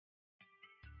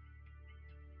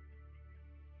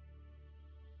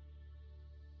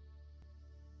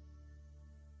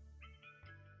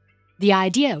The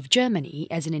idea of Germany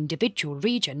as an individual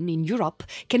region in Europe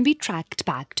can be tracked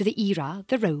back to the era of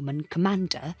the Roman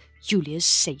commander Julius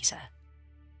Caesar.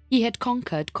 He had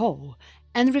conquered Gaul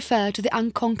and referred to the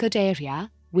unconquered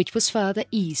area, which was further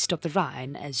east of the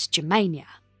Rhine, as Germania.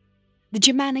 The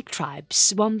Germanic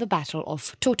tribes won the Battle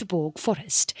of Teutoburg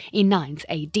Forest in 9th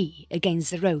AD against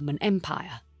the Roman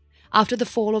Empire. After the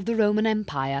fall of the Roman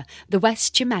Empire, the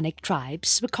West Germanic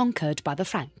tribes were conquered by the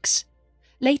Franks.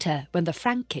 Later, when the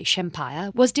Frankish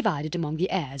Empire was divided among the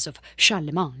heirs of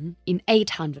Charlemagne in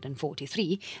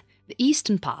 843, the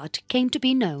eastern part came to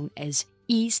be known as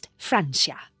East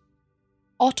Francia.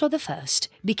 Otto I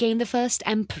became the first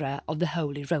emperor of the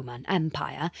Holy Roman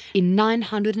Empire in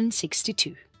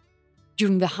 962.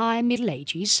 During the High Middle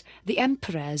Ages, the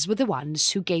emperors were the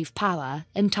ones who gave power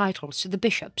and titles to the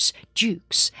bishops,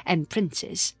 dukes and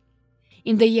princes.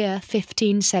 In the year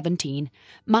 1517,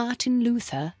 Martin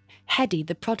Luther headed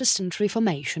the Protestant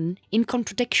Reformation in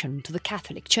contradiction to the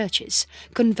Catholic churches,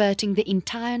 converting the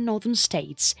entire northern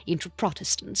states into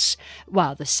Protestants,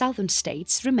 while the southern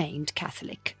states remained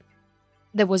Catholic.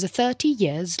 There was a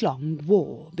 30-years-long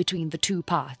war between the two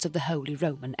parts of the Holy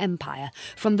Roman Empire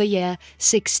from the year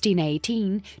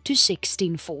 1618 to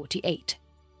 1648.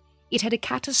 It had a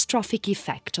catastrophic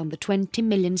effect on the 20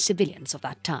 million civilians of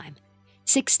that time.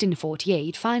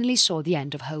 1648 finally saw the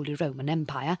end of Holy Roman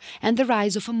Empire and the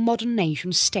rise of a modern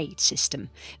nation-state system.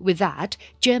 With that,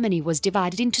 Germany was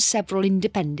divided into several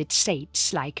independent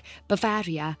states like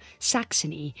Bavaria,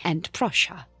 Saxony and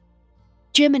Prussia.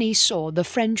 Germany saw the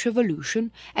French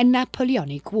Revolution and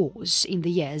Napoleonic Wars in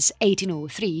the years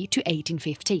 1803 to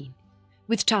 1815.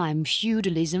 With time,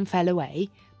 feudalism fell away,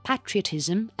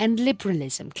 patriotism and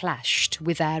liberalism clashed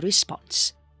with their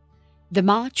response. The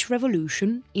March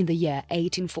Revolution in the year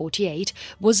 1848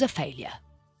 was a failure.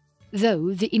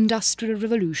 Though the Industrial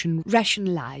Revolution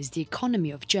rationalized the economy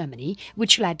of Germany,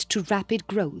 which led to rapid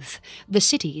growth, the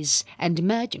cities and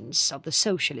emergence of the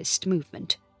socialist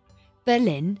movement.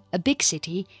 Berlin, a big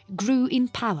city, grew in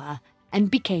power and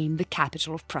became the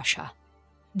capital of Prussia.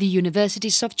 The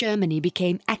universities of Germany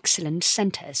became excellent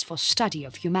centers for study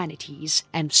of humanities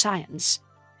and science.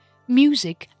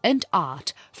 Music and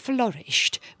art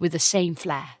flourished with the same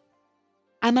flair.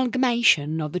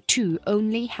 Amalgamation of the two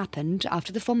only happened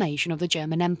after the formation of the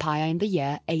German Empire in the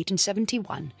year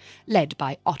 1871, led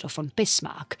by Otto von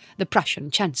Bismarck, the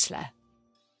Prussian Chancellor.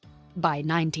 By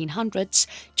 1900s,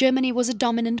 Germany was a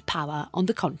dominant power on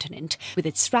the continent with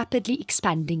its rapidly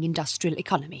expanding industrial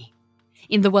economy.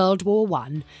 In the World War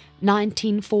I,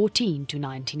 1914 to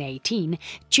 1918,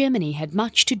 Germany had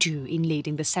much to do in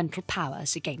leading the Central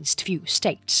Powers against few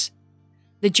states.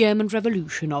 The German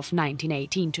Revolution of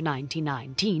 1918 to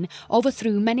 1919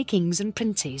 overthrew many kings and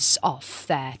princes off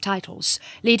their titles,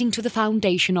 leading to the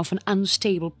foundation of an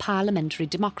unstable parliamentary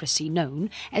democracy known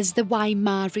as the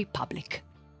Weimar Republic.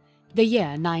 The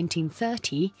year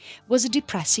 1930 was a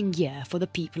depressing year for the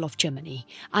people of Germany.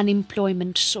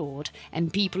 Unemployment soared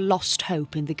and people lost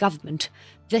hope in the government.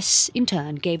 This, in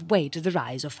turn, gave way to the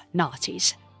rise of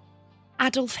Nazis.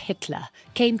 Adolf Hitler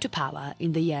came to power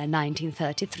in the year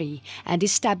 1933 and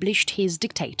established his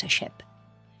dictatorship.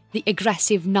 The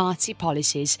aggressive Nazi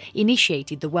policies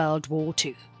initiated the World War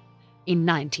II. In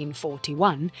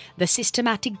 1941, the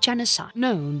systematic genocide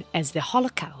known as the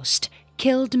Holocaust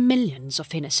killed millions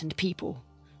of innocent people.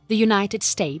 The United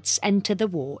States entered the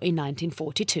war in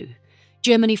 1942.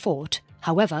 Germany fought,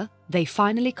 however, they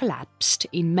finally collapsed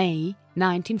in May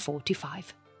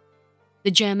 1945. The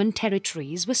German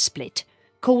territories were split.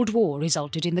 Cold War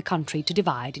resulted in the country to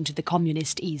divide into the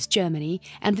Communist East Germany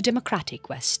and the Democratic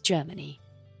West Germany.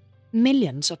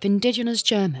 Millions of indigenous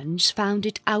Germans found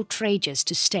it outrageous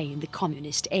to stay in the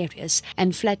communist areas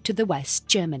and fled to the West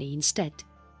Germany instead.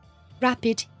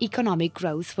 Rapid economic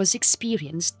growth was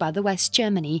experienced by the West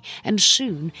Germany and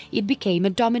soon it became a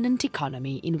dominant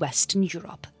economy in Western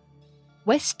Europe.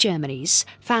 West Germany's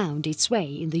found its way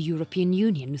in the European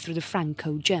Union through the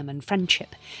Franco-German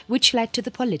friendship, which led to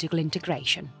the political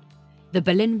integration. The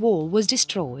Berlin Wall was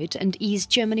destroyed and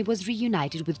East Germany was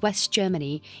reunited with West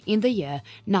Germany in the year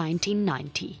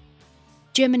 1990.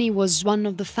 Germany was one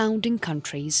of the founding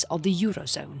countries of the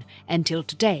Eurozone and till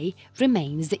today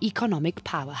remains the economic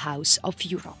powerhouse of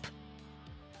Europe.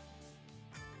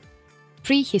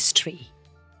 Prehistory.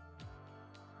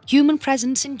 Human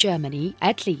presence in Germany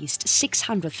at least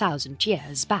 600,000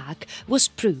 years back was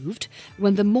proved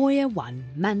when the Moyer I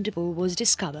mandible was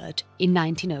discovered in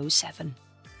 1907.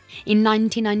 In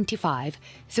 1995,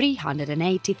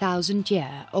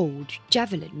 380,000-year-old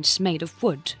javelins made of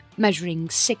wood, measuring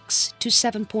 6 to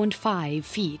 7.5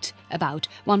 feet, about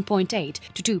 1.8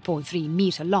 to 2.3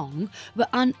 meter long, were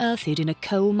unearthed in a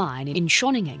coal mine in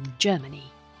Schöningen, Germany.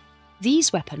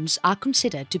 These weapons are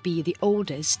considered to be the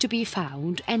oldest to be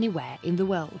found anywhere in the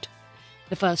world.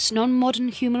 The first non-modern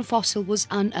human fossil was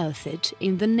unearthed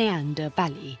in the Neander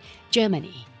Valley,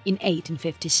 Germany, in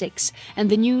 1856, and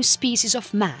the new species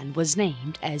of man was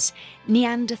named as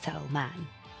Neanderthal man.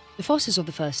 The fossils of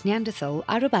the first Neanderthal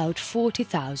are about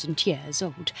 40,000 years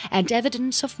old, and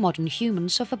evidence of modern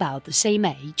humans of about the same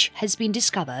age has been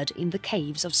discovered in the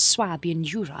caves of Swabian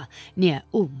Jura near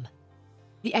Ulm.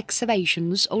 The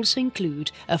excavations also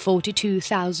include a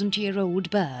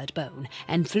 42,000-year-old bird bone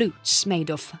and flutes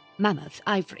made of mammoth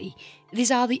ivory.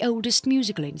 These are the oldest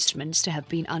musical instruments to have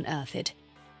been unearthed.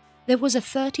 There was a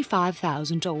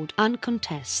 35,000-old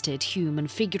uncontested human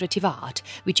figurative art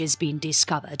which has been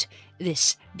discovered.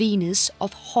 This Venus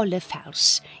of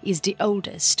Hohlefels is the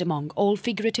oldest among all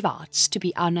figurative arts to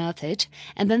be unearthed,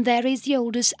 and then there is the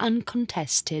oldest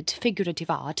uncontested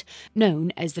figurative art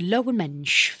known as the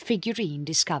Lowenmensch figurine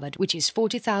discovered, which is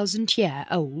 40,000 years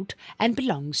old and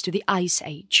belongs to the Ice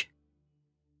Age.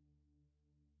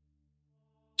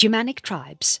 Germanic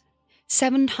tribes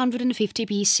 750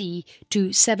 BC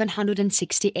to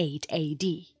 768 AD.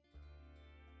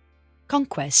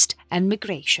 Conquest and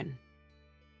migration.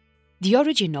 The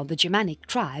origin of the Germanic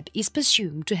tribe is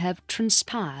presumed to have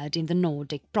transpired in the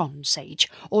Nordic Bronze Age,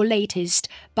 or latest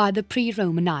by the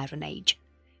pre-Roman Iron Age.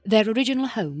 Their original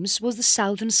homes was the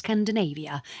southern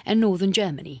Scandinavia and northern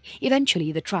Germany.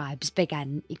 Eventually the tribes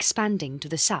began expanding to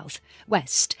the south,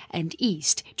 west and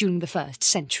east during the 1st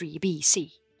century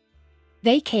BC.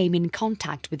 They came in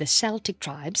contact with the Celtic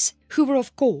tribes, who were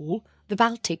of Gaul, the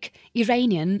Baltic,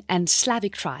 Iranian and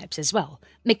Slavic tribes as well,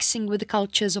 mixing with the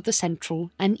cultures of the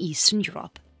Central and Eastern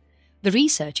Europe. The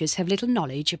researchers have little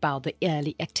knowledge about the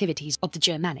early activities of the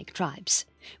Germanic tribes.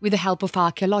 With the help of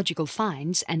archaeological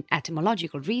finds and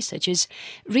etymological researches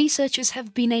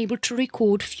have been able to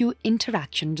record few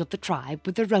interactions of the tribe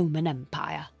with the Roman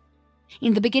Empire.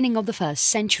 In the beginning of the 1st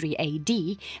century AD,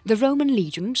 the Roman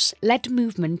legions led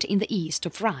movement in the east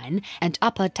of Rhine and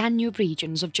upper Danube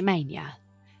regions of Germania.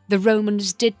 The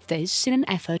Romans did this in an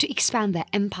effort to expand their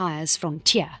empire's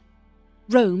frontier.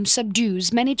 Rome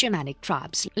subdues many Germanic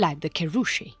tribes like the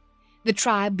Cherusci. The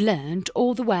tribe learned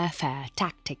all the warfare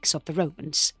tactics of the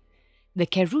Romans. The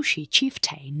Cherusci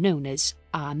chieftain, known as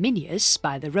Arminius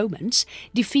by the Romans,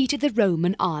 defeated the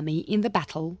Roman army in the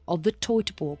Battle of the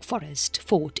Teutoburg Forest,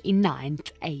 fought in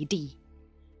 9th AD.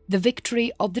 The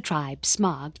victory of the tribes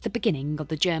marked the beginning of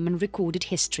the German recorded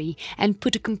history and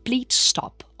put a complete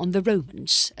stop on the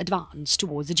Romans' advance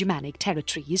towards the Germanic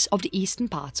territories of the eastern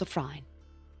parts of Rhine.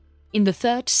 In the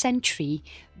 3rd century,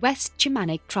 West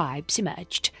Germanic tribes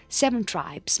emerged. 7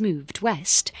 tribes moved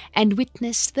west and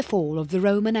witnessed the fall of the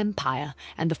Roman Empire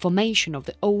and the formation of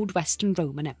the Old Western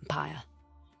Roman Empire.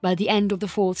 By the end of the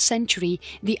 4th century,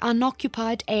 the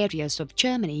unoccupied areas of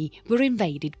Germany were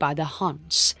invaded by the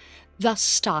Huns, thus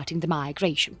starting the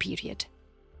migration period.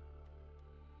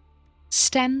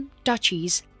 Stem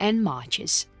duchies and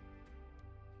marches.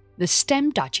 The stem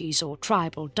duchies or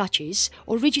tribal duchies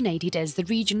originated as the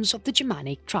regions of the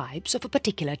Germanic tribes of a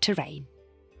particular terrain.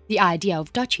 The idea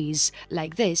of duchies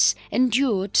like this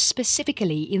endured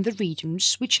specifically in the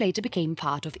regions which later became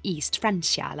part of East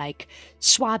Francia like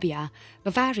Swabia,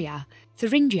 Bavaria,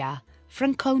 Thuringia,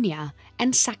 Franconia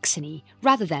and Saxony,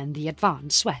 rather than the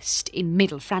advanced west in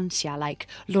Middle Francia like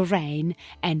Lorraine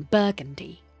and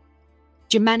Burgundy.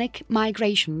 Germanic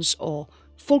migrations or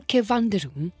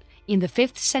Völkerwanderung in the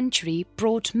 5th century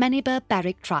brought many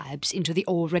barbaric tribes into the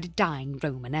already dying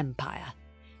Roman Empire.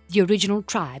 The original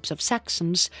tribes of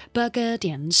Saxons,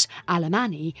 Burgundians,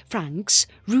 Alemanni, Franks,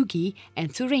 Rugi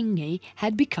and Thuringi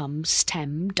had become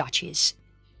stem duchies.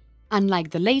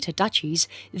 Unlike the later duchies,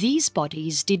 these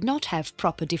bodies did not have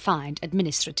proper defined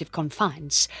administrative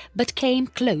confines, but came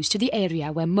close to the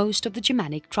area where most of the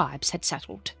Germanic tribes had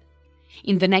settled.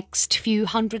 In the next few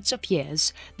hundreds of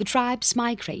years, the tribes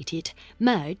migrated,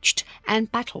 merged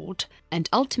and battled, and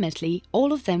ultimately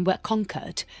all of them were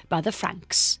conquered by the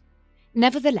Franks.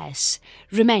 Nevertheless,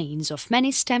 remains of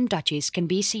many stem duchies can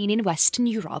be seen in Western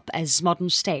Europe as modern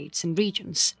states and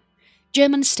regions.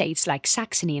 German states like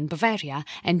Saxony and Bavaria,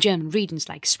 and German regions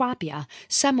like Swabia,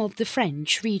 some of the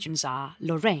French regions are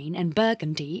Lorraine and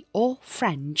Burgundy or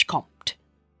Franche-Comté.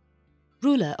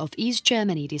 Ruler of East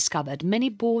Germany discovered many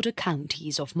border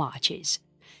counties of marches.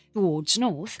 Towards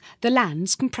north, the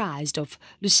lands comprised of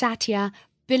Lusatia,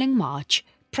 Billing-March,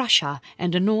 Prussia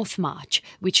and the North March,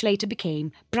 which later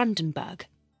became Brandenburg.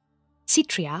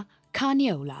 Citria,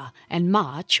 Carniola and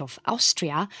March of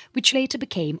Austria, which later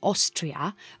became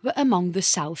Austria, were among the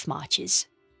south marches.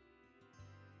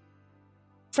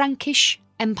 Frankish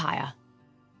Empire.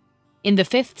 In the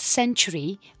 5th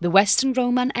century, the Western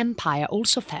Roman Empire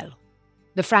also fell.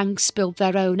 The Franks built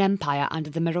their own empire under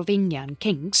the Merovingian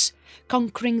kings,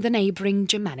 conquering the neighbouring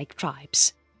Germanic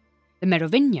tribes. The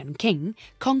Merovingian king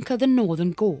conquered the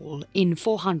northern Gaul in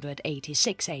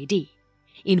 486 AD.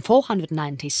 In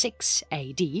 496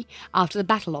 AD, after the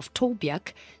Battle of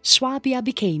Tolbiac, Swabia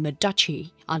became a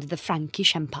duchy under the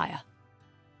Frankish Empire.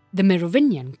 The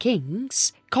Merovingian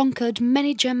kings conquered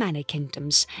many Germanic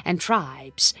kingdoms and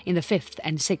tribes in the 5th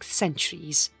and 6th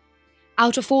centuries.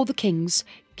 Out of all the kings,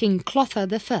 King Clothar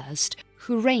I,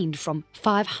 who reigned from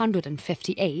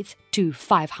 558 to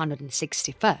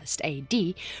 561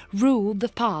 AD, ruled the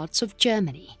parts of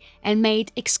Germany and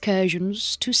made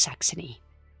excursions to Saxony.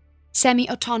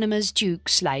 Semi-autonomous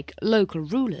dukes like local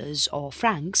rulers or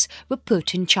Franks were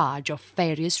put in charge of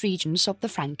various regions of the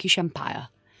Frankish Empire.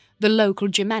 The local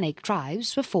Germanic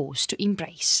tribes were forced to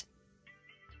embrace.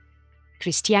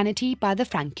 Christianity by the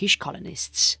Frankish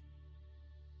colonists.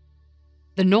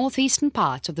 The northeastern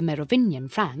parts of the Merovingian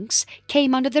Franks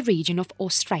came under the region of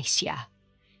Austrasia.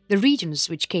 The regions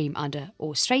which came under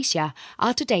Austrasia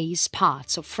are today's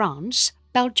parts of France,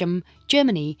 Belgium,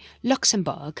 Germany,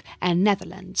 Luxembourg and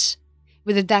Netherlands.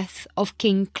 With the death of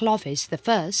King Clovis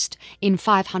I in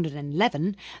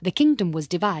 511, the kingdom was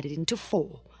divided into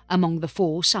 4 among the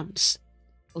 4 sons.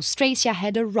 Austrasia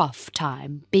had a rough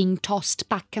time, being tossed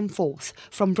back and forth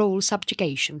from royal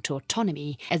subjugation to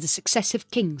autonomy as the successive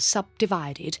kings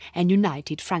subdivided and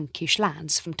united Frankish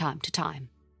lands from time to time.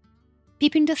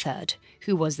 Pepin III,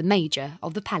 who was the major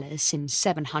of the palace in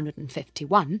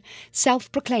 751,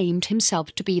 self-proclaimed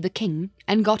himself to be the king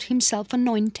and got himself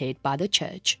anointed by the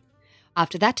church.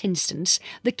 After that instance,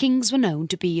 the kings were known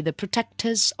to be the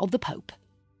protectors of the Pope.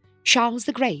 Charles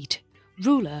the Great,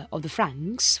 ruler of the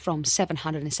Franks from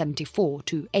 774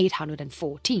 to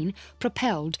 814,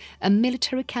 propelled a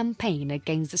military campaign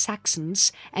against the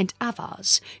Saxons and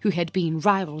Avars, who had been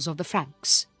rivals of the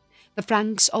Franks. The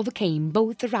Franks overcame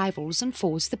both the rivals and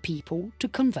forced the people to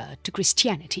convert to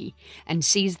Christianity and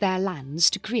seize their lands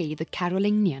to create the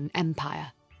Carolingian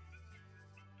Empire.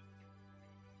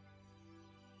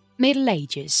 Middle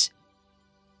Ages.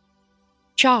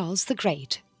 Charles the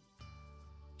Great.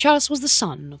 Charles was the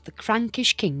son of the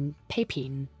Frankish king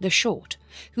Pepin the Short,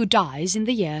 who dies in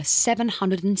the year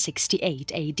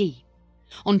 768 AD.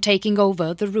 On taking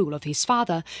over the rule of his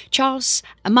father, Charles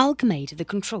amalgamated the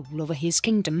control over his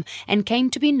kingdom and came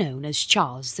to be known as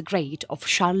Charles the Great of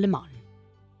Charlemagne.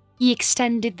 He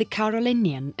extended the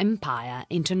Carolingian Empire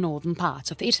into northern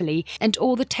parts of Italy and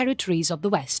all the territories of the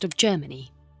west of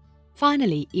Germany.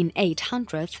 Finally, in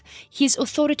 800, his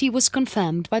authority was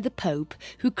confirmed by the Pope,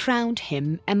 who crowned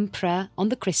him emperor on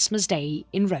the Christmas Day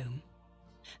in Rome.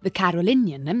 The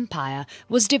Carolingian Empire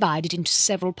was divided into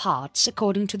several parts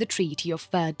according to the Treaty of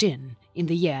Verdun in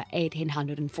the year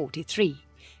 1843,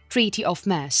 Treaty of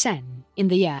Mersenne in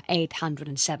the year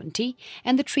 870,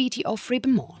 and the Treaty of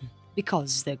Ribemont,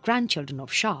 because the grandchildren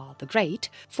of Charles the Great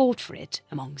fought for it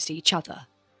amongst each other.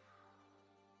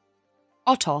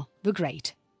 Otto the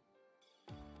Great.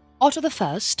 Otto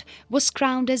I was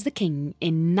crowned as the king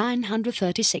in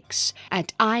 936.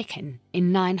 At Aachen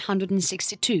in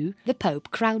 962, the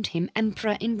Pope crowned him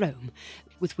emperor in Rome,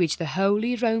 with which the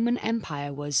Holy Roman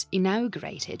Empire was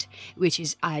inaugurated, which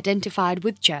is identified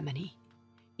with Germany.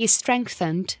 He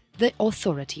strengthened the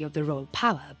authority of the royal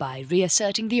power by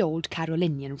reasserting the old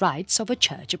Carolingian rights over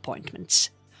church appointments.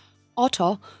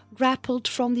 Otto grappled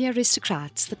from the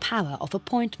aristocrats the power of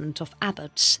appointment of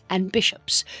abbots and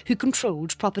bishops who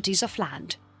controlled properties of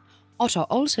land. Otto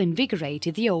also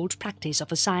invigorated the old practice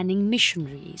of assigning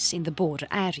missionaries in the border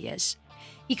areas.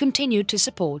 He continued to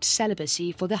support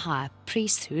celibacy for the higher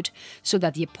priesthood so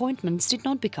that the appointments did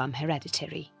not become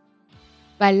hereditary.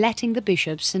 By letting the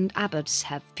bishops and abbots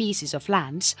have pieces of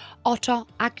lands, Otto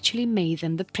actually made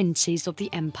them the princes of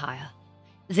the empire.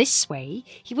 This way,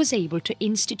 he was able to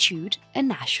institute a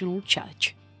national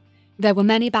church. There were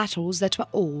many battles that were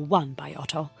all won by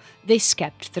Otto. This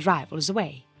kept the rivals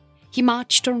away. He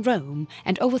marched on Rome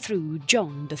and overthrew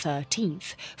John XIII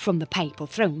from the papal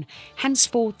throne,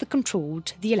 henceforth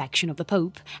controlled the election of the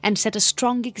Pope and set a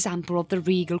strong example of the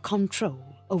regal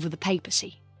control over the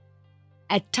papacy.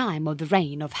 At time of the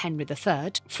reign of Henry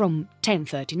III, from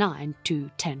 1039 to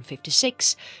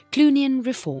 1056, Clunian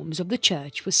reforms of the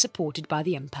Church were supported by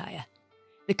the Empire.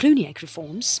 The Cluniac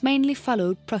reforms mainly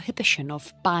followed prohibition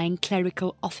of buying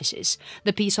clerical offices,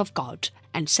 the peace of God,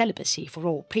 and celibacy for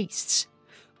all priests.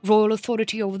 Royal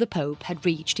authority over the Pope had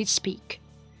reached its peak.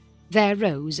 There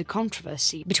rose a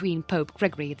controversy between Pope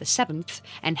Gregory VII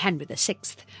and Henry VI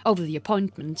over the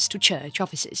appointments to church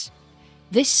offices.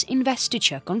 This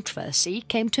investiture controversy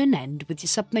came to an end with the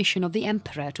submission of the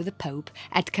emperor to the pope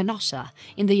at Canossa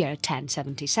in the year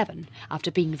 1077, after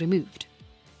being removed.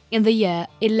 In the year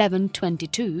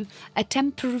 1122, a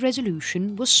temporary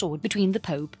resolution was sought between the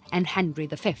pope and Henry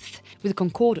V with the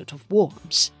Concordat of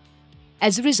Worms.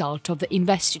 As a result of the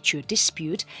investiture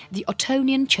dispute, the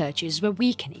Ottonian churches were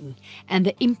weakening and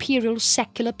the imperial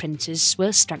secular princes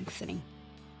were strengthening.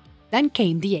 Then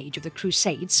came the age of the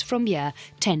Crusades from year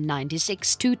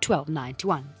 1096 to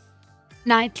 1291.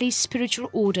 Knightly spiritual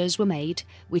orders were made,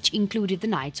 which included the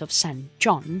Knights of St.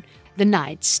 John, the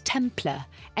Knights Templar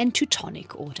and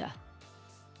Teutonic Order.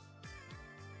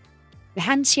 The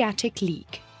Hanseatic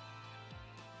League.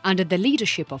 Under the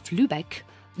leadership of Lübeck,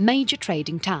 major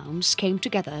trading towns came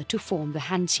together to form the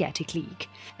Hanseatic League,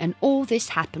 and all this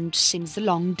happened since the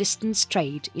long-distance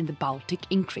trade in the Baltic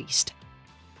increased.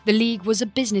 The League was a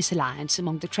business alliance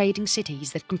among the trading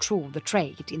cities that controlled the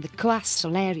trade in the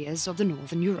coastal areas of the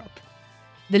northern Europe.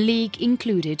 The League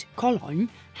included Cologne,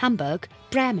 Hamburg,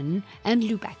 Bremen and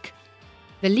Lübeck.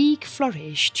 The League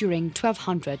flourished during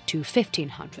 1200 to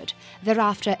 1500,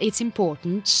 thereafter its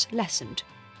importance lessened.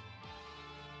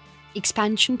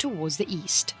 Expansion towards the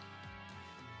east.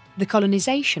 The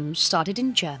colonization started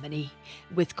in Germany,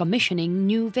 with commissioning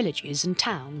new villages and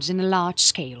towns in a large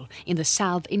scale in the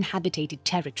south-inhabited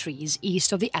territories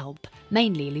east of the Elbe,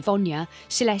 mainly Livonia,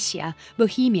 Silesia,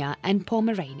 Bohemia and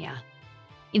Pomerania.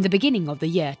 In the beginning of the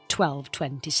year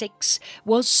 1226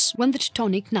 was when the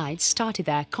Teutonic Knights started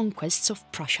their conquests of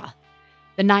Prussia.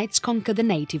 The Knights conquered the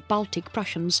native Baltic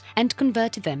Prussians and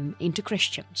converted them into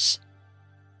Christians.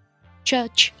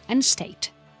 Church and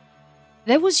State.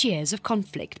 There was years of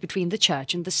conflict between the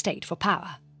Church and the State for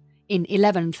power. In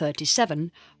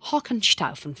 1137,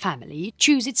 Hohenstaufen family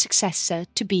chose its successor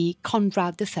to be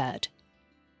Conrad III.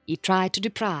 He tried to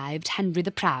deprive Henry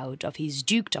the Proud of his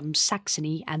dukedoms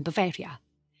Saxony and Bavaria.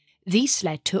 This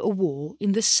led to a war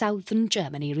in the southern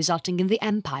Germany, resulting in the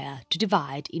empire to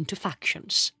divide into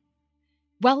factions.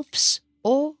 Welfs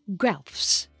or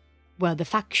Guelphs were the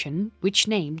faction which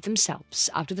named themselves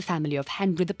after the family of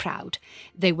Henry the Proud.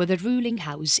 They were the ruling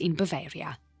house in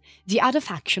Bavaria. The other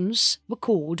factions were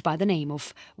called by the name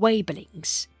of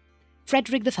Waibelings.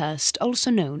 Frederick I,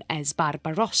 also known as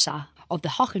Barbarossa of the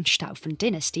Hohenstaufen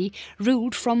dynasty,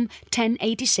 ruled from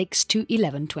 1086 to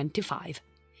 1125.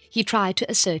 He tried to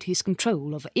assert his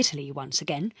control over Italy once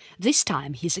again. This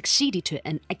time he succeeded to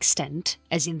an extent,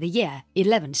 as in the year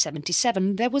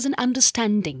 1177 there was an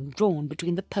understanding drawn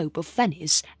between the Pope of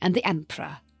Venice and the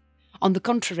Emperor. On the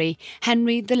contrary,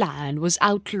 Henry the Lion was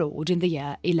outlawed in the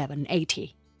year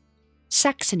 1180.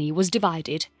 Saxony was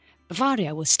divided.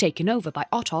 Bavaria was taken over by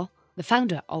Otto, the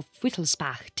founder of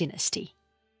Wittelsbach dynasty.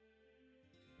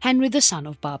 Henry the son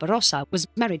of Barbarossa was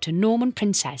married to a Norman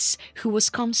princess who was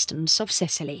Constance of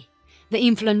Sicily. The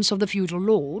influence of the feudal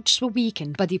lords were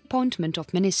weakened by the appointment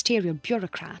of ministerial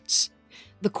bureaucrats.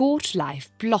 The court life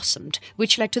blossomed,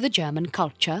 which led to the German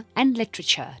culture and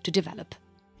literature to develop.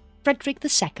 Frederick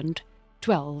II,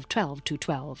 1212 to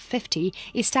 1250,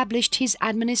 established his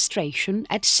administration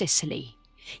at Sicily.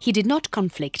 He did not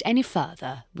conflict any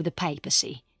further with the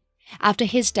papacy. After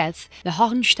his death, the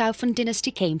Hohenstaufen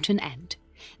dynasty came to an end.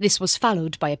 This was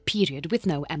followed by a period with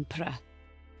no emperor.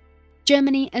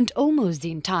 Germany and almost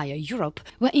the entire Europe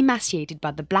were emaciated by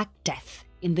the Black Death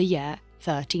in the year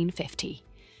 1350.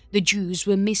 The Jews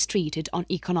were mistreated on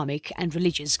economic and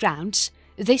religious grounds.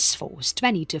 This forced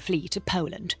many to flee to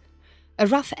Poland. A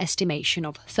rough estimation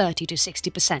of 30 to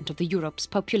 60% of the Europe's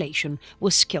population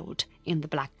was killed in the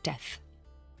Black Death.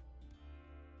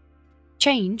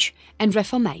 Change and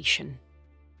Reformation.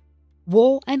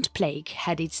 War and plague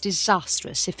had its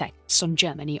disastrous effects on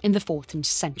Germany in the 14th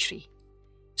century.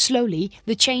 Slowly,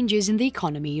 the changes in the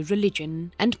economy,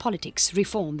 religion and politics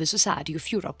reformed the society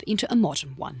of Europe into a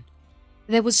modern one.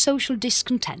 There was social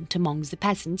discontent amongst the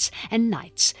peasants and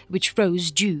knights, which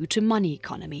rose due to money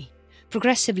economy.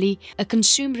 Progressively, a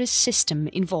consumerist system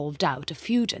evolved out of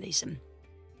feudalism.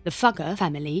 The Fugger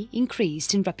family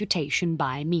increased in reputation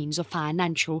by means of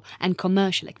financial and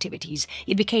commercial activities.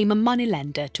 It became a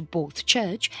moneylender to both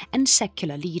church and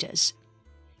secular leaders.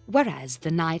 Whereas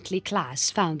the knightly class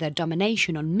found their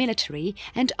domination on military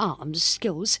and arms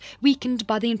skills weakened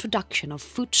by the introduction of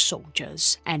foot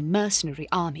soldiers and mercenary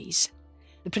armies.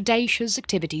 The predacious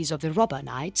activities of the robber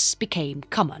knights became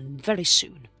common very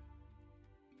soon.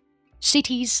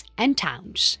 Cities and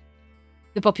towns.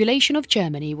 The population of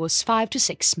Germany was 5 to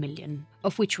 6 million,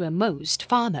 of which were most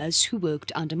farmers who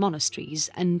worked under monasteries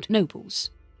and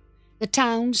nobles. The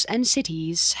towns and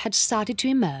cities had started to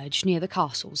emerge near the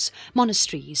castles,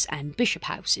 monasteries and bishop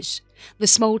houses. The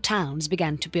small towns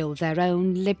began to build their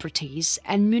own liberties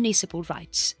and municipal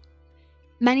rights.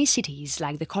 Many cities,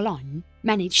 like the Cologne,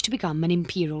 managed to become an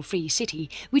imperial free city,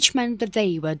 which meant that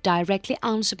they were directly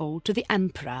answerable to the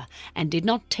emperor and did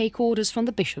not take orders from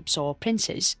the bishops or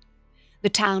princes. The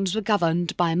towns were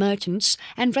governed by merchants,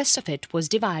 and rest of it was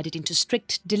divided into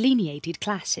strict delineated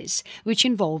classes, which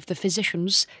involved the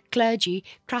physicians, clergy,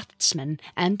 craftsmen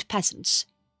and peasants.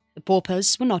 The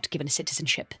paupers were not given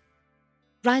citizenship.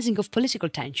 Rising of political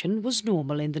tension was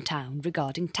normal in the town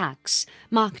regarding tax,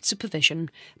 market supervision,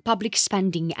 public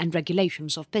spending and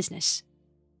regulations of business.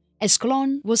 As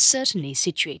Cologne was certainly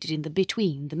situated in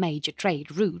between the major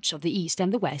trade routes of the east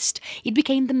and the west, it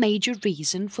became the major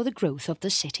reason for the growth of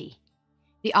the city.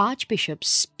 The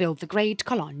archbishops built the great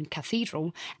Cologne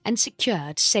Cathedral and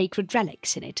secured sacred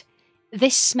relics in it.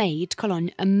 This made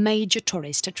Cologne a major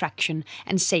tourist attraction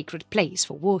and sacred place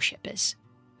for worshippers.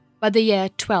 By the year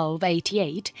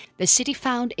 1288, the city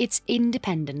found its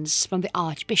independence from the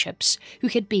archbishops who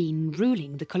had been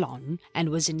ruling the Cologne and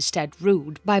was instead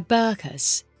ruled by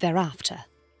burghers thereafter.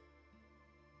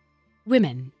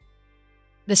 Women.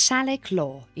 The Salic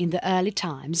law in the early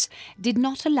times did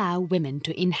not allow women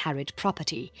to inherit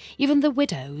property. Even the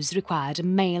widows required a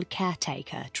male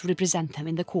caretaker to represent them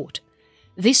in the court.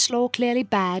 This law clearly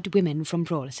barred women from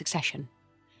royal succession.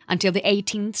 Until the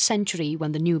 18th century,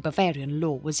 when the new Bavarian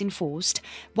law was enforced,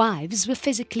 wives were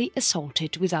physically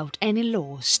assaulted without any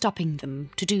law stopping them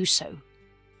to do so.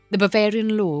 The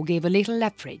Bavarian law gave a little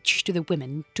leverage to the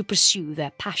women to pursue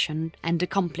their passion and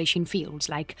accomplish in fields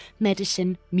like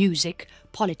medicine, music,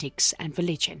 politics and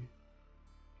religion.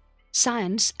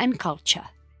 Science and culture.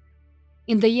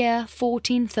 In the year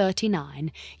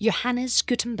 1439, Johannes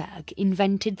Gutenberg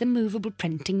invented the movable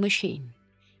printing machine.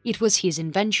 It was his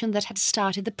invention that had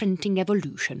started the printing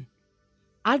evolution.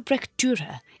 Albrecht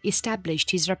Dürer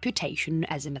established his reputation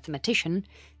as a mathematician,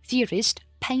 theorist,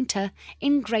 painter,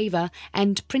 engraver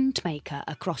and printmaker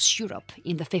across Europe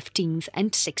in the 15th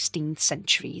and 16th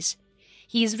centuries.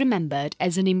 He is remembered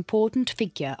as an important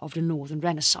figure of the Northern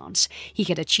Renaissance. He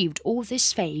had achieved all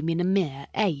this fame in a mere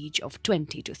age of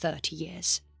 20 to 30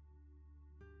 years.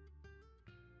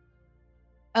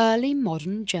 Early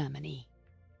modern Germany.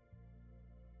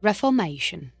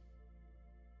 Reformation.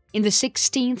 In the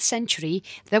 16th century,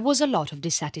 there was a lot of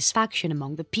dissatisfaction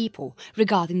among the people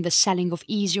regarding the selling of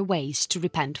easier ways to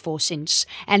repent for sins,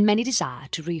 and many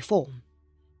desired to reform.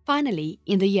 Finally,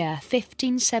 in the year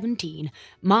 1517,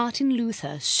 Martin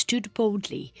Luther stood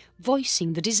boldly,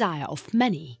 voicing the desire of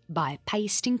many by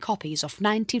pasting copies of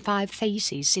 95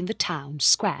 theses in the town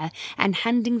square and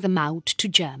handing them out to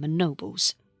German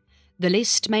nobles. The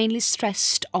list mainly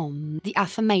stressed on the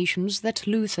affirmations that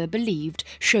Luther believed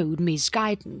showed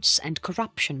misguidance and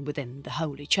corruption within the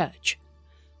Holy Church.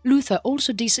 Luther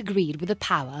also disagreed with the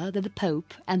power that the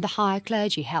Pope and the higher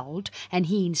clergy held, and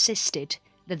he insisted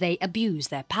that they abuse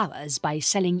their powers by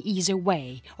selling easier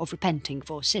way of repenting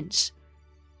for sins.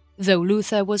 Though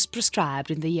Luther was proscribed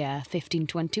in the year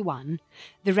 1521,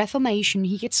 the Reformation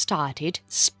he had started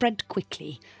spread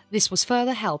quickly. This was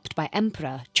further helped by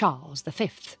Emperor Charles V.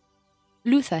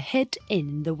 Luther hid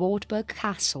in the Wartburg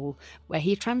Castle, where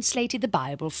he translated the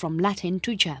Bible from Latin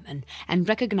to German and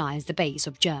recognized the base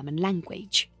of German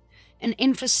language. An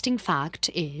interesting fact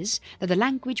is that the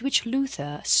language which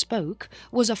Luther spoke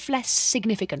was of less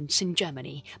significance in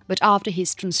Germany, but after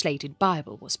his translated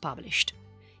Bible was published.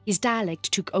 His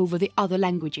dialect took over the other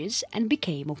languages and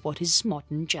became of what is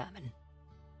modern German.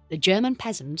 The German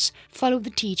peasants followed the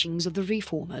teachings of the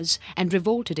reformers and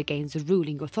revolted against the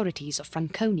ruling authorities of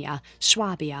Franconia,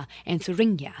 Swabia and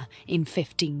Thuringia in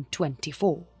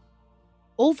 1524.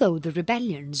 Although the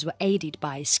rebellions were aided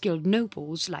by skilled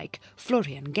nobles like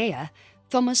Florian Geyer,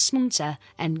 Thomas Munzer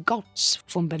and Gotz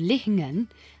von Berlichingen,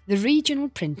 the regional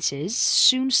princes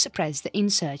soon suppressed the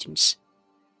insurgents.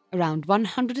 Around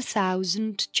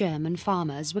 100,000 German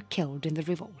farmers were killed in the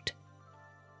revolt.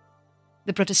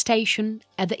 The protestation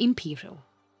at the Imperial.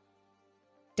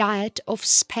 Diet of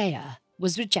Speyer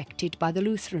was rejected by the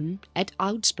Lutheran at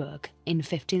Augsburg in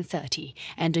 1530,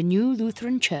 and a new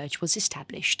Lutheran church was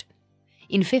established.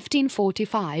 In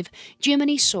 1545,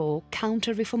 Germany saw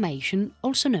Counter-Reformation,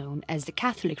 also known as the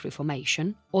Catholic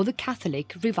Reformation or the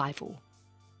Catholic Revival.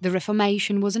 The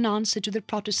Reformation was an answer to the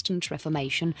Protestant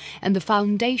Reformation, and the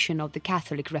foundation of the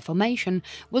Catholic Reformation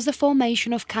was the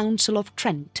formation of Council of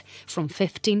Trent from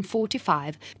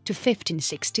 1545 to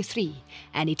 1563,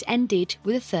 and it ended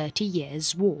with the 30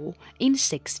 Years' War in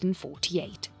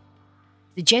 1648.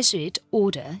 The Jesuit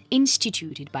order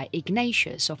instituted by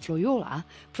Ignatius of Loyola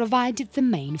provided the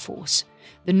main force.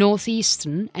 The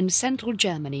northeastern and central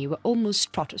Germany were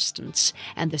almost Protestants,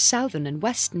 and the southern and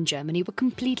western Germany were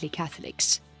completely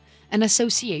Catholics. An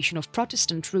association of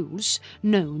Protestant rules,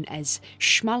 known as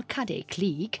Schmalkaldic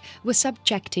League, was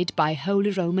subjected by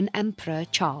Holy Roman Emperor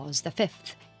Charles V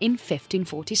in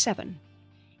 1547.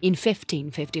 In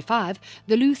 1555,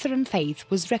 the Lutheran faith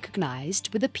was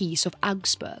recognized with the Peace of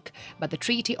Augsburg, but the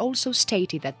treaty also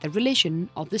stated that the religion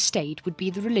of the state would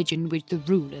be the religion which the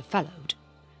ruler followed.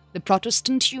 The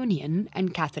Protestant Union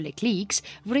and Catholic Leagues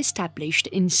were established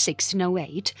in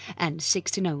 1608 and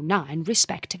 1609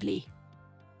 respectively.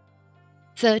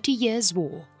 30 Years'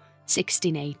 War,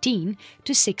 1618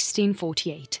 to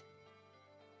 1648.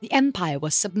 The empire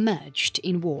was submerged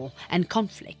in war and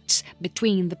conflicts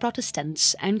between the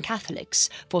Protestants and Catholics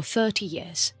for 30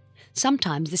 years.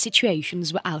 Sometimes the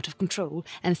situations were out of control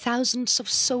and thousands of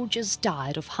soldiers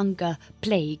died of hunger,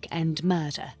 plague and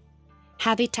murder.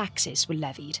 Heavy taxes were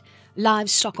levied,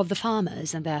 livestock of the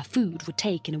farmers and their food were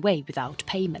taken away without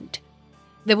payment.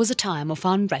 There was a time of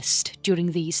unrest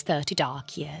during these 30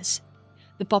 dark years.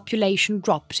 The population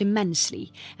dropped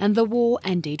immensely, and the war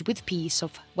ended with Peace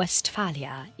of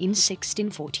Westphalia in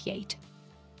 1648.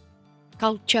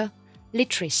 Culture,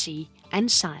 literacy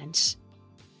and science.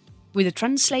 With the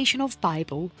translation of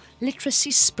Bible,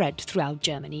 literacy spread throughout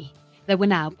Germany. There were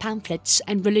now pamphlets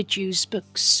and religious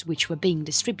books which were being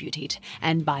distributed,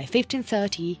 and by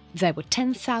 1530 there were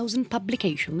 10,000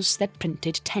 publications that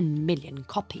printed 10 million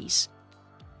copies.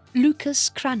 Lucas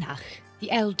Cranach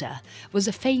the Elder was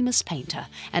a famous painter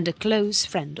and a close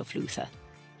friend of Luther.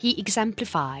 He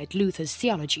exemplified Luther's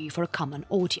theology for a common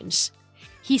audience.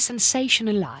 He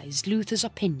sensationalized Luther's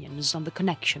opinions on the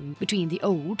connection between the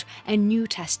Old and New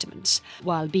Testaments,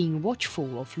 while being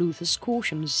watchful of Luther's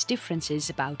cautions differences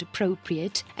about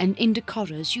appropriate and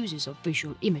indecorous uses of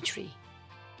visual imagery.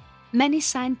 Many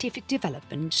scientific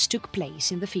developments took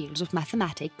place in the fields of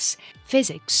mathematics,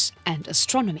 physics and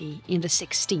astronomy in the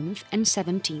 16th and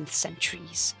 17th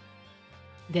centuries.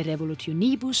 De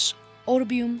Revolutionibus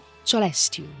Orbium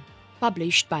Coelestium,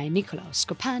 published by Nicolaus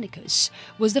Copernicus,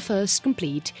 was the first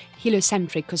complete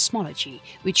heliocentric cosmology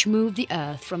which moved the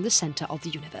Earth from the centre of the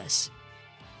universe.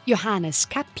 Johannes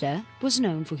Kepler was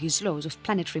known for his laws of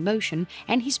planetary motion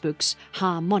and his books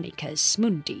Harmonicus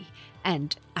Mundi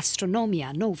and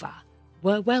Astronomia Nova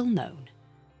were well known.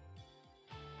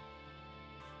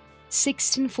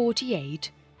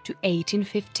 1648 to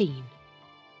 1815.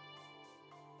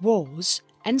 Wars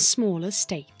and smaller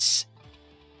states.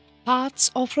 Parts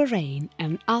of Lorraine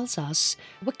and Alsace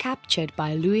were captured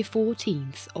by Louis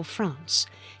XIV of France.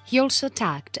 He also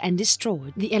attacked and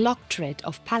destroyed the Electorate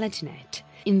of Palatinate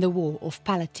in the War of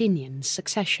Palatinian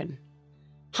Succession.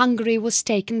 Hungary was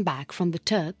taken back from the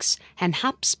Turks, and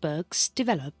Habsburgs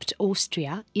developed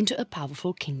Austria into a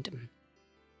powerful kingdom.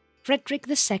 Frederick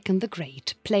II the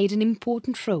Great played an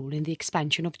important role in the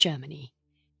expansion of Germany.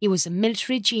 He was a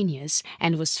military genius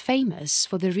and was famous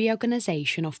for the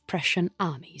reorganization of Prussian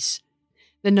armies.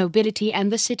 The nobility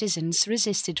and the citizens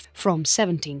resisted from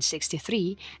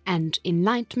 1763, and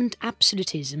Enlightenment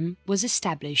absolutism was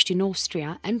established in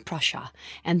Austria and Prussia,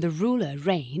 and the ruler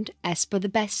reigned as per the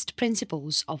best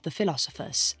principles of the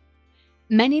philosophers.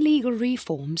 Many legal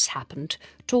reforms happened,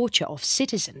 torture of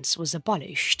citizens was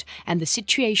abolished, and the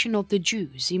situation of the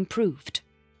Jews improved.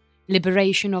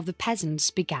 Liberation of the peasants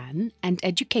began, and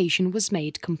education was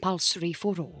made compulsory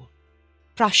for all.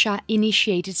 Prussia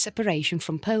initiated separation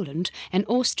from Poland, and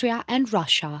Austria and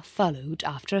Russia followed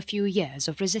after a few years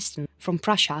of resistance from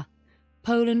Prussia.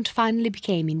 Poland finally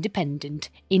became independent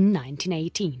in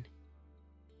 1918.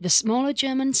 The smaller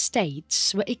German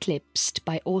states were eclipsed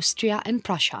by Austria and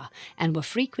Prussia and were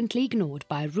frequently ignored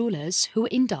by rulers who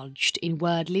indulged in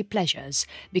worldly pleasures,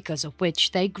 because of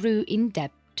which they grew in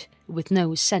debt with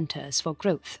no centres for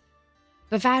growth.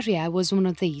 Bavaria was one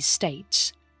of these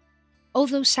states.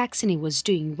 Although Saxony was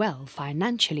doing well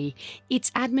financially,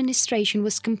 its administration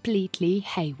was completely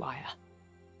haywire.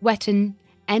 Wettin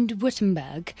and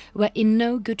Württemberg were in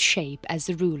no good shape as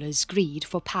the rulers' greed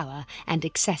for power and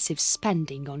excessive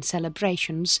spending on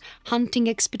celebrations, hunting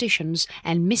expeditions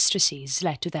and mistresses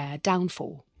led to their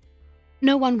downfall.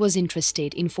 No one was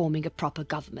interested in forming a proper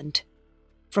government.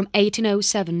 From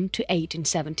 1807 to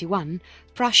 1871,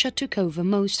 Prussia took over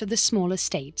most of the smaller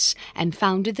states and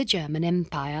founded the German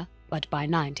Empire, but by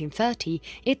 1930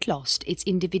 it lost its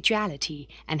individuality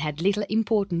and had little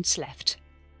importance left.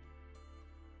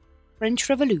 French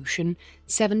Revolution,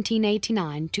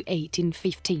 1789 to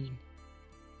 1815.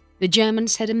 The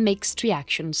Germans had a mixed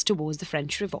reactions towards the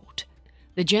French Revolt.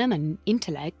 The German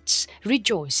intellects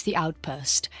rejoiced the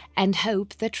outburst and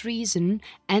hoped that reason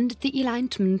and the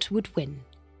Enlightenment would win.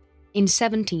 In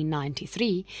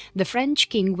 1793, the French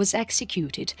king was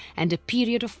executed and a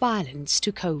period of violence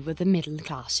took over the middle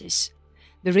classes.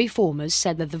 The reformers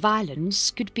said that the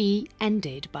violence could be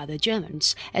ended by the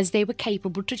Germans as they were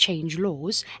capable to change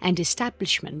laws and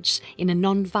establishments in a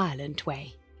non-violent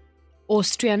way.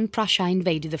 Austria and Prussia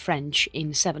invaded the French in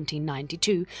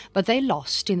 1792, but they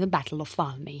lost in the Battle of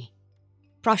Valmy.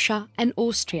 Prussia and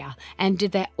Austria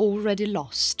ended their already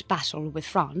lost battle with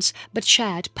France, but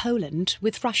shared Poland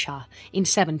with Russia in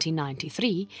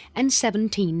 1793 and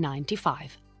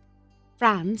 1795.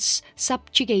 France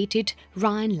subjugated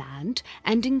Rhineland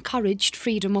and encouraged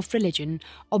freedom of religion,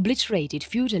 obliterated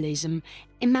feudalism,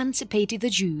 emancipated the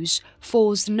Jews,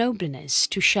 forced the nobleness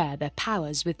to share their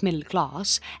powers with middle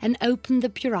class, and opened the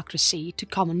bureaucracy to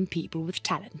common people with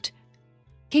talent.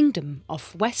 Kingdom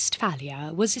of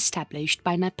Westphalia was established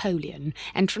by Napoleon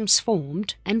and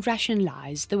transformed and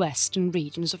rationalized the western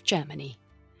regions of Germany.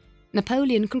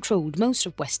 Napoleon controlled most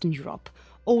of Western Europe,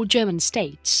 all German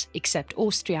states except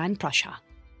Austria and Prussia.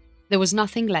 There was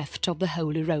nothing left of the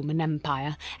Holy Roman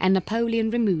Empire, and Napoleon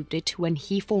removed it when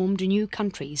he formed new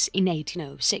countries in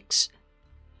 1806.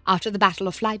 After the Battle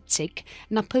of Leipzig,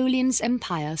 Napoleon's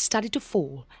empire started to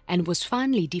fall and was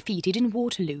finally defeated in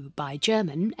Waterloo by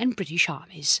German and British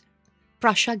armies.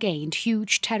 Prussia gained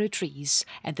huge territories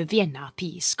at the Vienna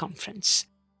Peace Conference.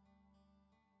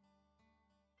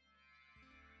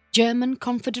 German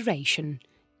Confederation,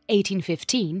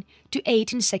 1815 to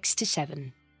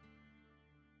 1867.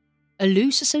 A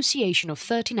loose association of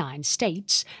 39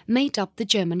 states made up the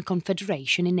German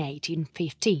Confederation in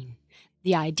 1815.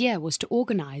 The idea was to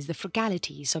organize the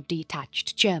frugalities of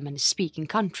detached German-speaking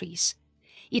countries.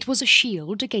 It was a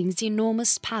shield against the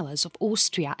enormous powers of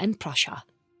Austria and Prussia.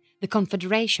 The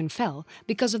Confederation fell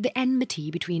because of the enmity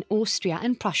between Austria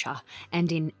and Prussia,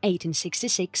 and in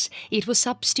 1866 it was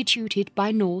substituted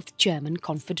by North German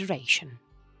Confederation.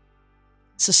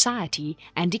 Society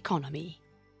and economy.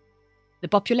 The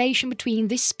population between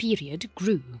this period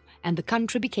grew, and the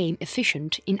country became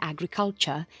efficient in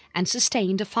agriculture and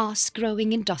sustained a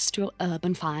fast-growing industrial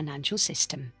urban financial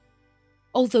system.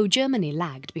 Although Germany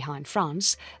lagged behind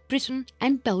France, Britain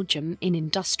and Belgium in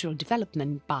industrial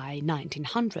development by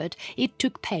 1900, it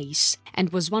took pace and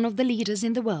was one of the leaders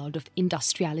in the world of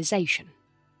industrialization.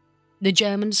 The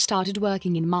Germans started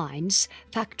working in mines,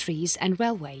 factories and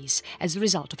railways as a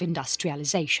result of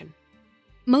industrialization.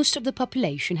 Most of the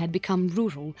population had become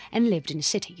rural and lived in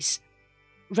cities.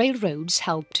 Railroads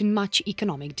helped in much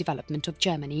economic development of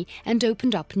Germany and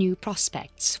opened up new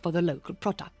prospects for the local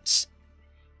products.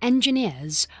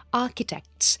 Engineers,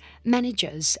 architects,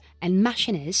 managers and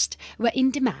machinists were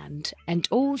in demand, and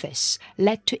all this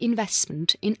led to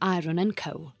investment in iron and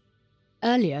coal.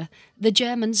 Earlier, the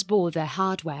Germans bought their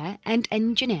hardware and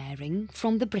engineering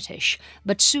from the British,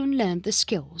 but soon learned the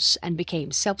skills and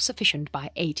became self-sufficient by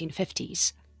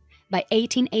 1850s. By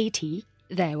 1880,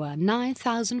 there were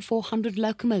 9,400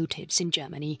 locomotives in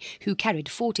Germany who carried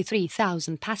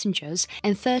 43,000 passengers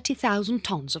and 30,000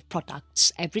 tons of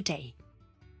products every day.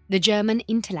 The German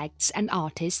intellects and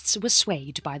artists were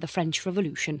swayed by the French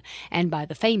Revolution and by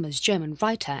the famous German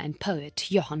writer and poet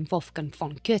Johann Wolfgang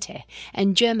von Goethe,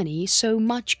 and Germany saw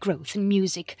much growth in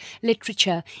music,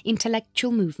 literature,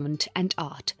 intellectual movement and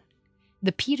art.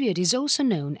 The period is also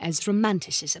known as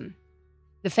Romanticism.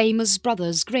 The famous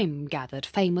brothers Grimm gathered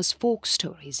famous folk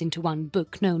stories into one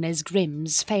book known as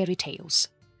Grimm's Fairy Tales.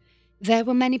 There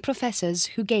were many professors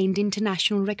who gained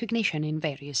international recognition in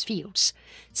various fields.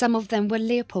 Some of them were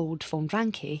Leopold von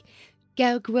Ranke,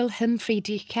 Georg Wilhelm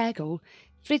Friedrich Hegel,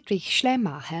 Friedrich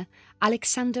Schleiermacher,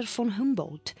 Alexander von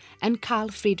Humboldt and Carl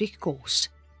Friedrich Gauss.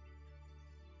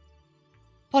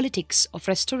 Politics of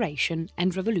Restoration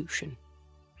and Revolution.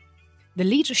 The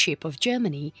leadership of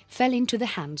Germany fell into the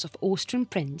hands of Austrian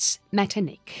Prince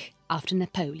Metternich after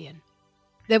Napoleon.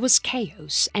 There was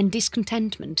chaos and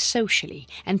discontentment socially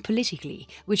and politically,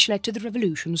 which led to the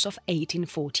revolutions of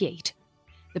 1848.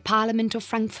 The Parliament of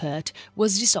Frankfurt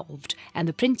was dissolved and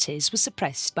the princes were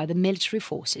suppressed by the military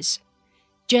forces.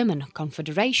 German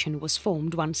Confederation was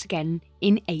formed once again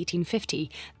in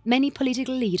 1850. Many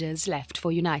political leaders left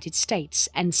for United States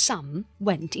and some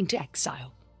went into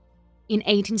exile. In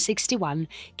 1861,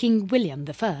 King William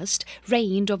I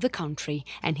reigned over the country,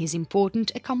 and his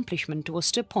important accomplishment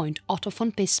was to appoint Otto von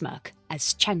Bismarck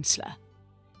as Chancellor.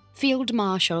 Field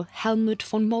Marshal Helmut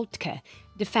von Moltke,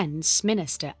 Defense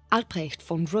Minister Albrecht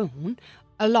von Roon,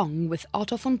 along with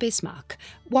Otto von Bismarck,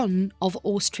 won over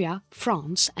Austria,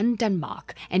 France and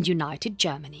Denmark and united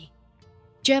Germany.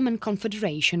 German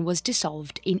Confederation was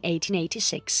dissolved in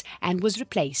 1886 and was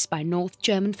replaced by North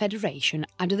German Federation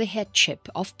under the headship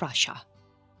of Prussia.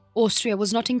 Austria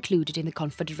was not included in the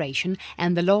Confederation,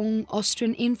 and the long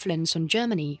Austrian influence on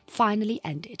Germany finally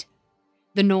ended.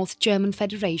 The North German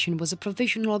Federation was a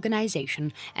provisional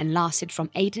organization and lasted from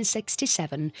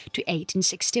 1867 to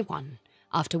 1861,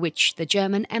 after which the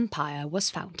German Empire was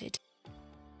founded.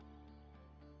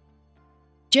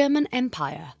 German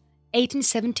Empire,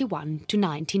 1871 to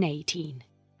 1918.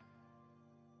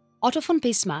 Otto von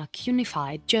Bismarck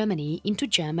unified Germany into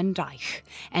German Reich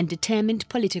and determined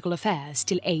political affairs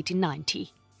till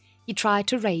 1890. He tried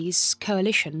to raise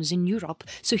coalitions in Europe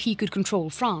so he could control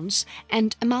France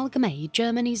and amalgamate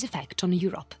Germany's effect on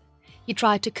Europe. He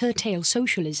tried to curtail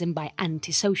socialism by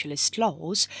anti-socialist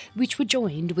laws, which were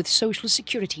joined with social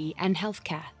security and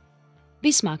healthcare.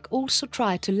 Bismarck also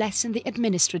tried to lessen the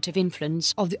administrative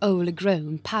influence of the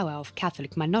overgrown power of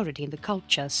Catholic minority in the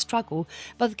culture struggle,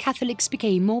 but the Catholics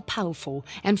became more powerful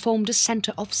and formed a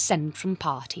centre of Centrum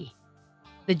Party.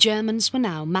 The Germans were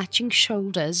now matching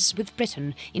shoulders with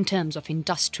Britain in terms of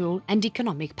industrial and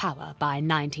economic power by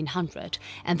 1900,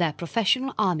 and their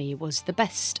professional army was the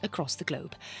best across the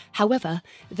globe. However,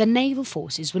 the naval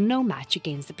forces were no match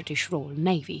against the British Royal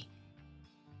Navy.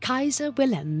 Kaiser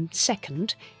Wilhelm II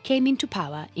came into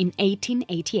power in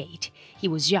 1888. He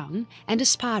was young and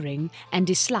aspiring and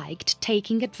disliked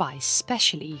taking advice,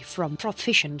 especially from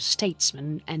proficient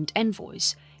statesmen and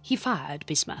envoys. He fired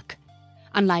Bismarck.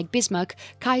 Unlike Bismarck,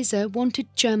 Kaiser wanted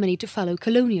Germany to follow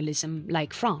colonialism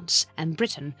like France and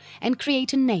Britain and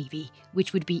create a navy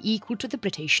which would be equal to the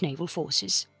British naval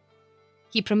forces.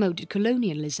 He promoted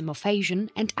colonialism of Asian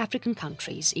and African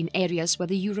countries in areas where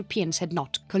the Europeans had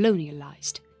not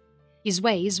colonialized. His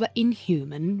ways were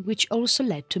inhuman, which also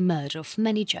led to murder of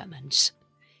many Germans.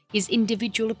 His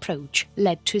individual approach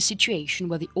led to a situation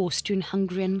where the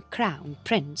Austrian-Hungarian crown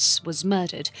prince was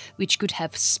murdered, which could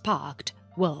have sparked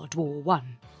World War I.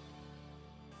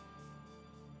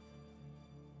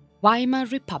 Weimar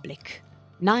Republic,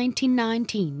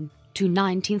 1919 to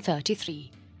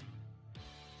 1933.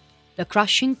 The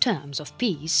crushing terms of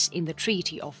peace in the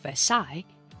Treaty of Versailles,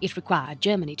 it required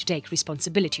Germany to take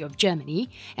responsibility of Germany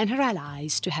and her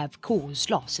allies to have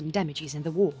caused loss and damages in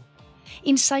the war,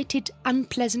 incited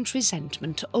unpleasant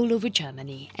resentment all over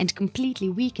Germany and completely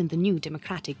weakened the new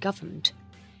democratic government.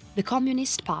 The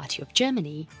Communist Party of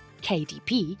Germany,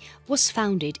 KDP, was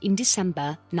founded in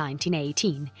December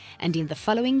 1918, and in the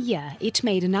following year it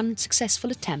made an unsuccessful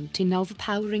attempt in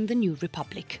overpowering the new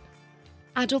republic.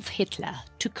 Adolf Hitler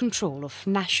took control of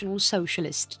National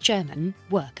Socialist German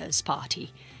Workers'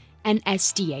 Party,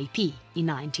 NSDAP, in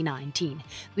 1919,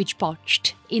 which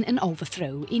botched in an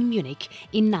overthrow in Munich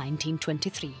in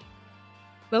 1923.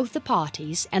 Both the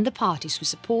parties and the parties who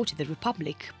supported the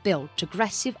Republic built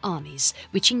aggressive armies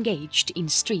which engaged in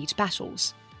street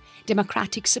battles.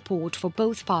 Democratic support for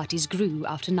both parties grew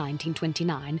after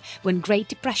 1929, when Great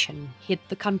Depression hit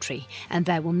the country and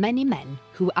there were many men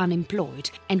who were unemployed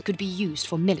and could be used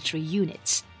for military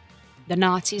units. The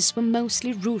Nazis were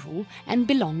mostly rural and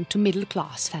belonged to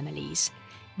middle-class families.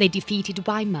 They defeated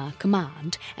Weimar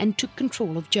Command and took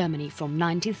control of Germany from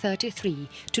 1933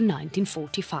 to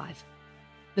 1945.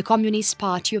 The Communist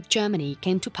Party of Germany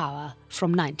came to power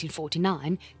from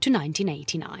 1949 to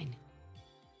 1989.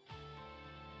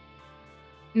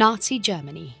 Nazi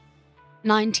Germany,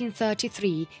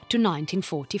 1933 to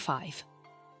 1945.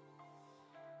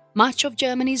 Much of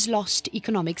Germany's lost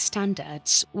economic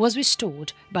standards was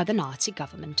restored by the Nazi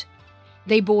government.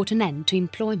 They brought an end to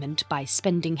employment by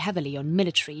spending heavily on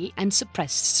military and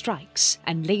suppressed strikes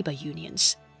and labour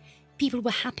unions. People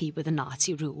were happy with the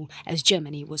Nazi rule as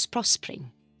Germany was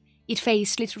prospering. It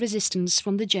faced little resistance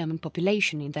from the German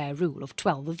population in their rule of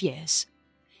 12 years.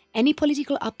 Any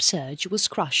political upsurge was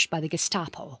crushed by the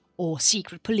Gestapo, or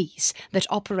secret police that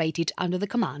operated under the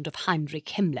command of Heinrich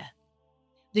Himmler.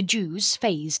 The Jews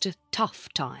faced a tough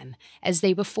time as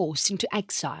they were forced into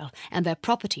exile and their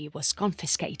property was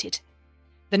confiscated.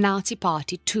 The Nazi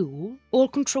Party took all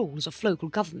controls of local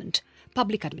government,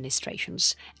 public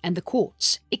administrations and the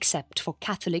courts except for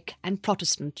Catholic and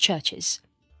Protestant churches.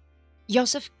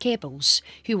 Joseph Goebbels,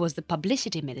 who was the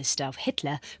publicity minister of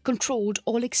Hitler, controlled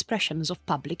all expressions of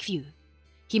public view.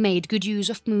 He made good use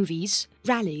of movies,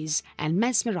 rallies and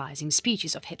mesmerizing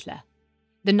speeches of Hitler.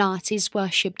 The Nazis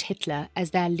worshipped Hitler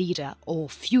as their leader or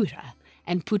Führer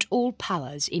and put all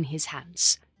powers in his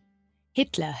hands.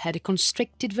 Hitler had a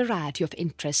constricted variety of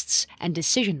interests and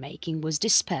decision-making was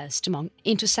dispersed among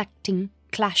intersecting,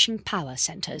 clashing power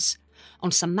centres.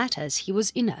 On some matters he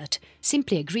was inert,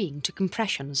 simply agreeing to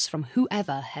compressions from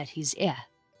whoever had his ear.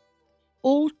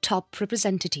 All top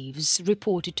representatives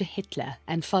reported to Hitler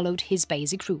and followed his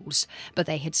basic rules, but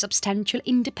they had substantial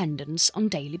independence on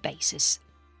daily basis.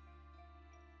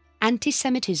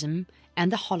 Anti-Semitism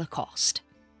and the Holocaust.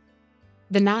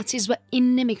 The Nazis were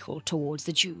inimical towards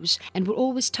the Jews and were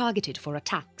always targeted for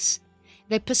attacks.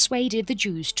 They persuaded the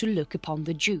Jews to look upon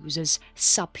the Jews as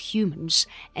subhumans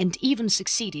and even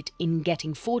succeeded in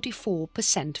getting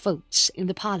 44% votes in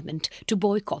the parliament to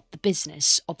boycott the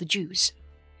business of the Jews.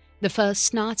 The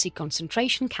first Nazi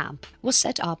concentration camp was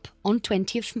set up on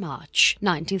 20th March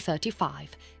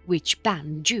 1935, which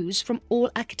banned Jews from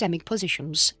all academic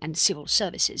positions and civil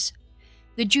services.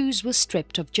 The Jews were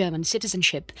stripped of German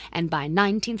citizenship, and by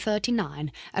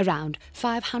 1939 around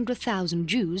 500,000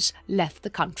 Jews left the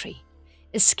country.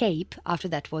 Escape after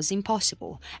that was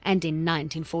impossible, and in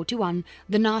 1941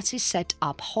 the Nazis set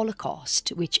up Holocaust,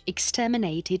 which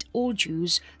exterminated all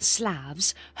Jews,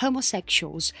 Slavs,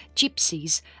 homosexuals,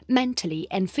 gypsies, mentally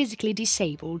and physically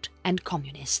disabled, and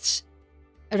communists.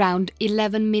 Around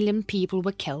 11 million people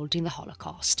were killed in the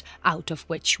Holocaust, out of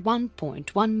which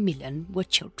 1.1 million were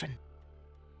children.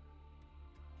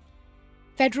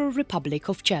 Federal Republic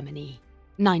of Germany,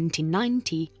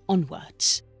 1990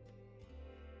 onwards.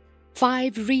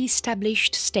 5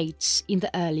 re-established states in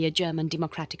the earlier German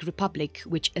Democratic Republic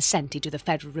which assented to the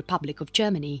Federal Republic of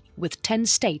Germany, with 10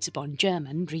 states upon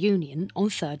German reunion on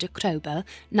 3rd October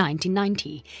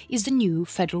 1990, is the new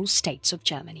Federal States of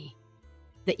Germany.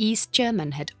 The East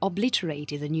German had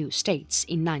obliterated the new states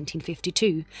in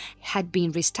 1952, had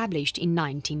been re-established in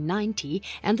 1990,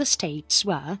 and the states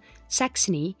were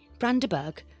Saxony,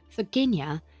 Brandenburg,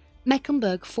 Thuringia,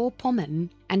 Mecklenburg-Vorpommern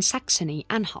and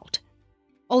Saxony-Anhalt.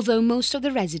 Although most of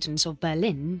the residents of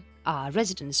Berlin are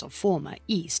residents of former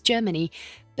East Germany,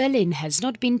 Berlin has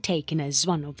not been taken as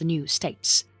one of the new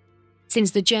states.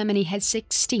 Since the Germany had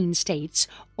 16 states,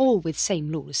 all with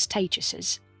same law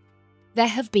statuses. There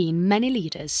have been many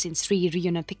leaders since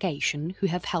reunification who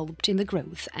have helped in the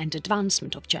growth and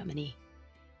advancement of Germany.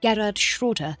 Gerhard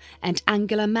Schröder and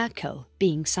Angela Merkel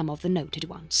being some of the noted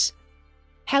ones.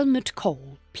 Helmut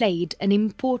Kohl played an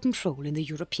important role in the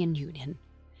European Union.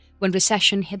 When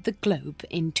recession hit the globe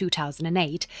in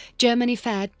 2008, Germany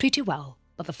fared pretty well,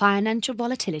 but the financial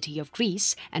volatility of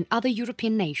Greece and other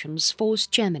European nations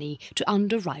forced Germany to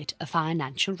underwrite a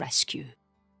financial rescue.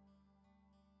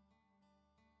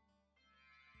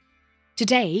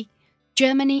 Today,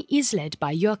 Germany is led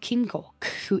by Joachim Gauck,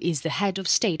 who is the head of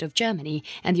state of Germany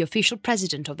and the official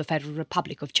president of the Federal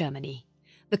Republic of Germany.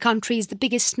 The country is the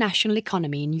biggest national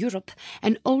economy in Europe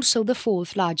and also the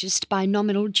 4th largest by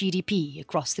nominal GDP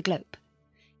across the globe.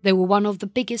 They were one of the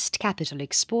biggest capital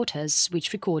exporters,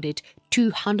 which recorded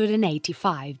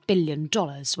 $285 billion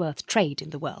worth trade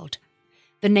in the world.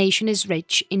 The nation is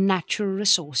rich in natural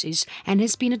resources and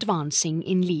has been advancing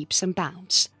in leaps and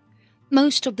bounds.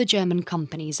 Most of the German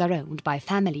companies are owned by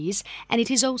families, and it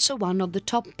is also one of the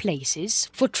top places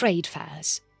for trade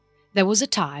fairs. There was a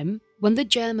time when the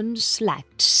Germans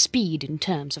lacked speed in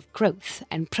terms of growth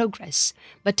and progress,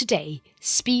 but today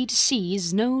speed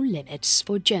sees no limits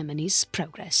for Germany's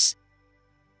progress.